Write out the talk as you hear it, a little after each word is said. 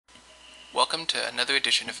Welcome to another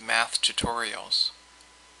edition of Math Tutorials.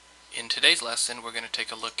 In today's lesson, we're going to take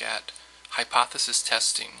a look at hypothesis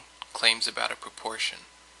testing, claims about a proportion.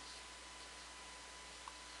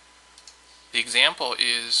 The example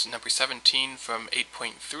is number 17 from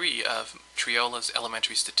 8.3 of Triola's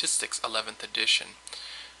Elementary Statistics 11th edition.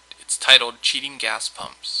 It's titled Cheating Gas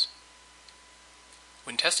Pumps.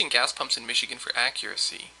 When testing gas pumps in Michigan for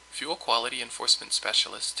accuracy, fuel quality enforcement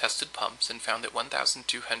specialists tested pumps and found that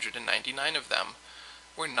 1,299 of them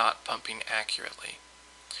were not pumping accurately,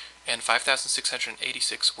 and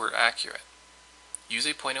 5,686 were accurate. Use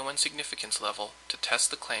a 0.01 significance level to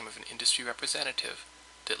test the claim of an industry representative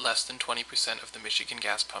that less than 20% of the Michigan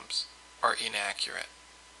gas pumps are inaccurate.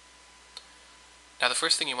 Now, the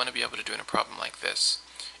first thing you want to be able to do in a problem like this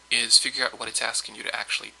is figure out what it's asking you to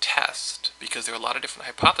actually test, because there are a lot of different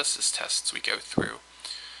hypothesis tests we go through.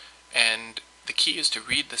 And the key is to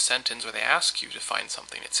read the sentence where they ask you to find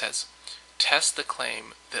something. It says, test the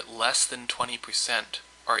claim that less than 20%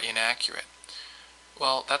 are inaccurate.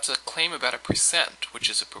 Well, that's a claim about a percent, which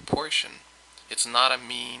is a proportion. It's not a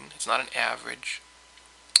mean, it's not an average.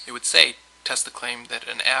 It would say, test the claim that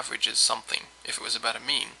an average is something, if it was about a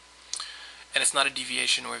mean. And it's not a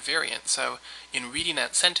deviation or a variance. So in reading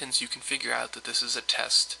that sentence, you can figure out that this is a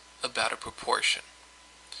test about a proportion.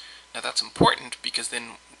 Now that's important because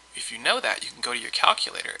then if you know that, you can go to your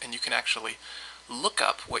calculator and you can actually look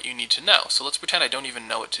up what you need to know. So let's pretend I don't even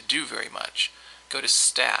know what to do very much. Go to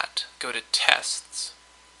Stat, go to Tests,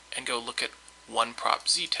 and go look at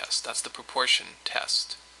 1PropZTest. That's the proportion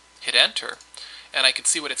test. Hit Enter, and I can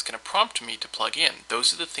see what it's going to prompt me to plug in.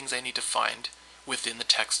 Those are the things I need to find within the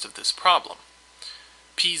text of this problem.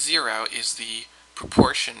 P0 is the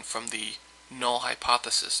proportion from the null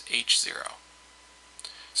hypothesis, H0.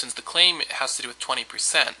 Since the claim has to do with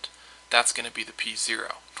 20%, that's going to be the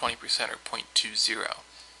P0, 20% or 0.20.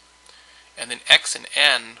 And then X and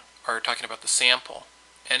N are talking about the sample.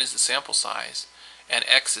 N is the sample size, and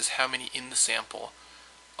X is how many in the sample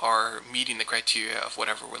are meeting the criteria of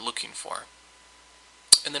whatever we're looking for.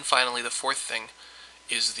 And then finally, the fourth thing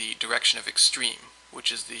is the direction of extreme, which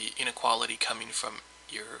is the inequality coming from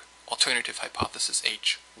your alternative hypothesis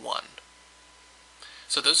H1.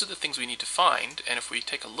 So those are the things we need to find, and if we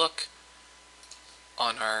take a look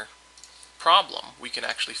on our problem, we can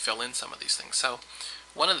actually fill in some of these things. So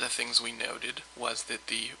one of the things we noted was that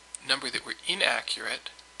the number that were inaccurate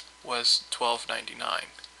was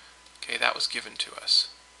 1299. Okay, that was given to us.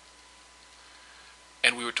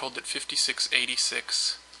 And we were told that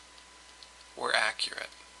 5686 were accurate.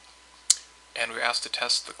 And we were asked to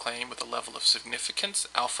test the claim with a level of significance,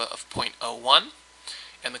 alpha of 0.01.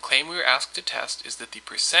 And the claim we were asked to test is that the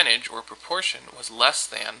percentage or proportion was less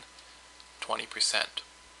than 20%.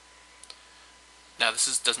 Now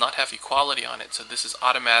this does not have equality on it, so this has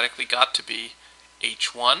automatically got to be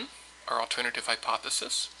H1, our alternative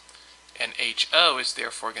hypothesis, and HO is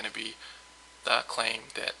therefore going to be the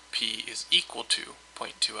claim that P is equal to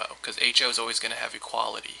 0.20, because HO is always going to have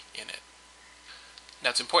equality in it.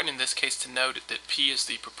 Now it's important in this case to note that P is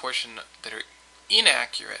the proportion that are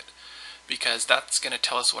inaccurate, because that's going to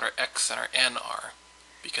tell us what our X and our N are,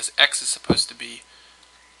 because X is supposed to be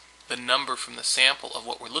the number from the sample of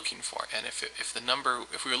what we're looking for, and if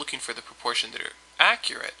we were looking for the proportion that are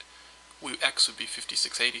accurate, X would be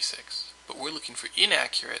 5686, but we're looking for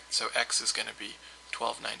inaccurate, so X is going to be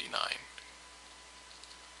 1299.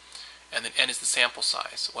 And then N is the sample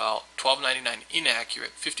size. Well, 1299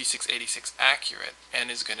 inaccurate, 5686 accurate. N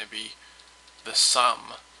is going to be the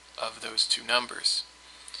sum of those two numbers.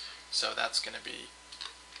 So that's going to be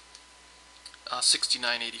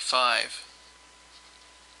 6985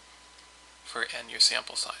 for N, your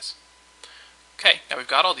sample size. Okay, now we've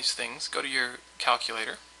got all these things. Go to your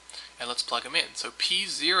calculator and let's plug them in. So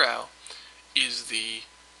P0 is the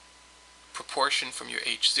proportion from your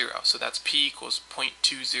H0. So that's P equals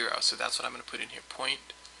 0.20. So that's what I'm going to put in here, 0.20.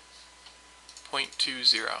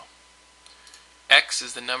 X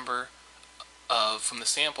is the number from the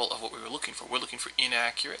sample of what we were looking for. We're looking for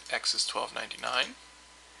inaccurate. X is 1299.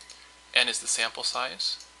 N is the sample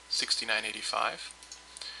size, 6985.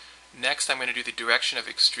 Next, I'm going to do the direction of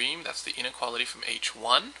extreme. That's the inequality from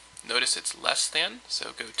H1. Notice it's less than,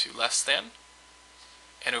 so go to less than.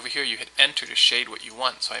 And over here you hit Enter to shade what you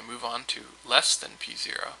want. So I move on to less than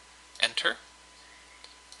P0, Enter,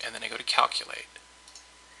 and then I go to Calculate.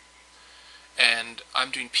 And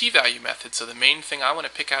I'm doing p-value method, so the main thing I want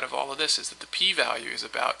to pick out of all of this is that the p-value is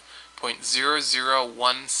about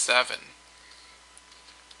 0.0017.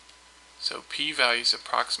 So p-value is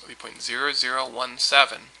approximately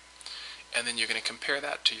 0.0017, and then you're going to compare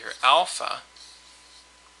that to your alpha.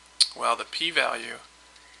 Well, the p-value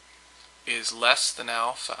is less than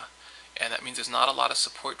alpha, and that means there's not a lot of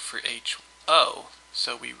support for HO,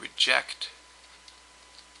 so we reject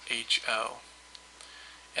HO.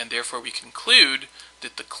 And therefore we conclude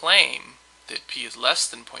that the claim that P is less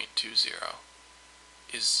than 0.20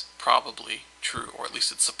 is probably true, or at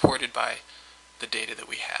least it's supported by the data that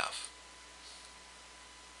we have.